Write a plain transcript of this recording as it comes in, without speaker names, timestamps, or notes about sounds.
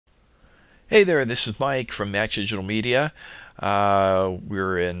Hey there, this is Mike from Match Digital Media.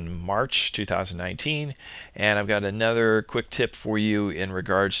 We're in March 2019, and I've got another quick tip for you in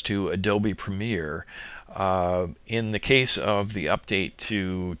regards to Adobe Premiere. In the case of the update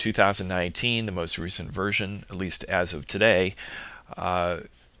to 2019, the most recent version, at least as of today,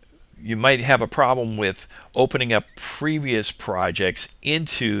 you might have a problem with opening up previous projects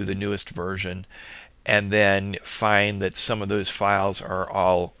into the newest version and then find that some of those files are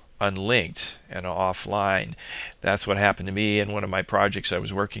all unlinked and offline. That's what happened to me in one of my projects I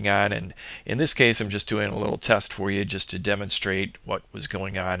was working on, and in this case I'm just doing a little test for you just to demonstrate what was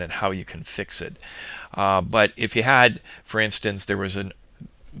going on and how you can fix it. But if you had, for instance, there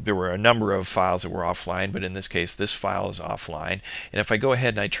were a number of files that were offline, but in this case this file is offline, and if I go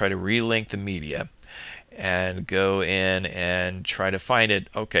ahead and I try to relink the media and go in and try to find it,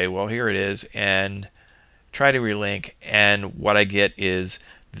 okay, well here it is, and try to relink, and what I get is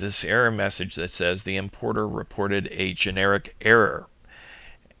this error message that says the importer reported a generic error.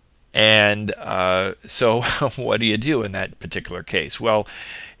 And so what do you do in that particular case? Well,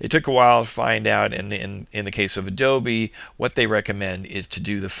 it took a while to find out, and in the case of Adobe, what they recommend is to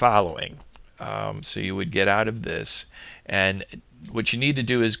do the following. So you would get out of this, and what you need to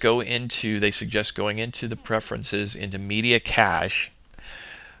do is go into, they suggest going into the preferences, into media cache.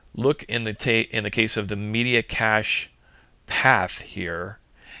 Look in the case of the media cache path here,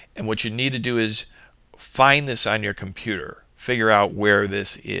 and what you need to do is find this on your computer, figure out where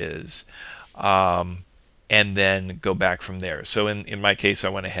this is, and then go back from there. So in my case, I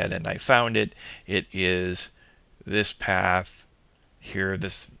went ahead and I found it. It is this path here,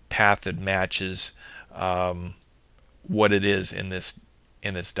 this path that matches what it is in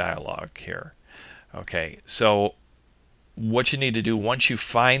this dialog here. Okay, so what you need to do once you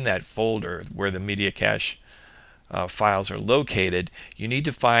find that folder where the media cache files are located, you need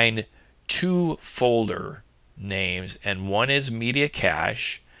to find two folder names, and one is media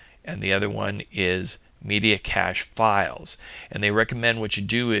cache and the other one is media cache files. And they recommend what you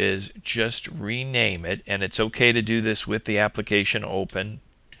do is just rename it, and it's okay to do this with the application open.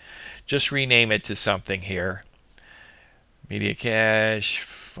 Just rename it to something here. Media cache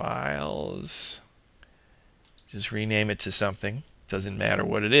files. Just rename it to something. Doesn't matter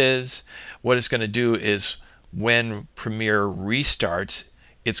what it is. What it's going to do is when Premiere restarts,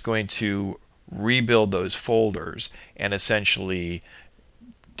 it's going to rebuild those folders and essentially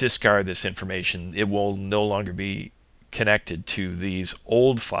discard this information. It will no longer be connected to these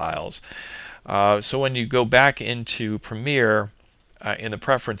old files. So when you go back into Premiere in the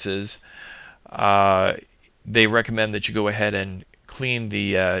preferences, they recommend that you go ahead and clean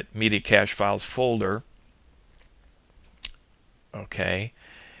the media cache files folder. Okay,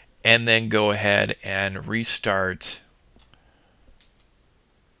 and then go ahead and restart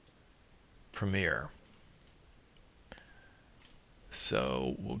Premiere.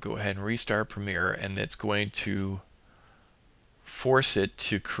 So we'll go ahead and restart Premiere, and it's going to force it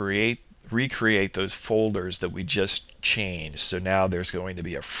to recreate those folders that we just changed. So now there's going to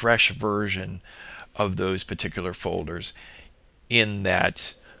be a fresh version of those particular folders in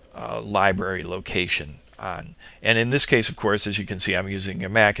that library location. And in this case, of course, as you can see, I'm using a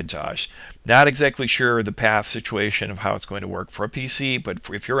Macintosh. Not exactly sure the path situation of how it's going to work for a PC, but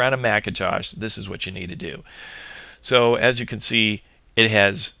if you're on a Macintosh, this is what you need to do. So as you can see, it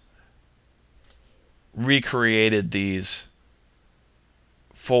has recreated these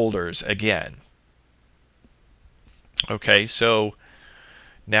folders again. Okay, so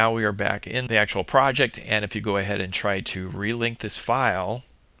now we are back in the actual project, and if you go ahead and try to relink this file,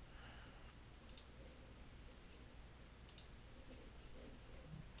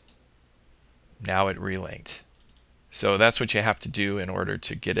 now it relinked. So that's what you have to do in order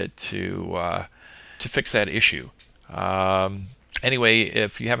to get it to fix that issue. Anyway,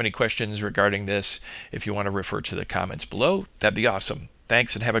 if you have any questions regarding this, if you want to refer to the comments below, that'd be awesome.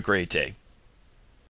 Thanks and have a great day.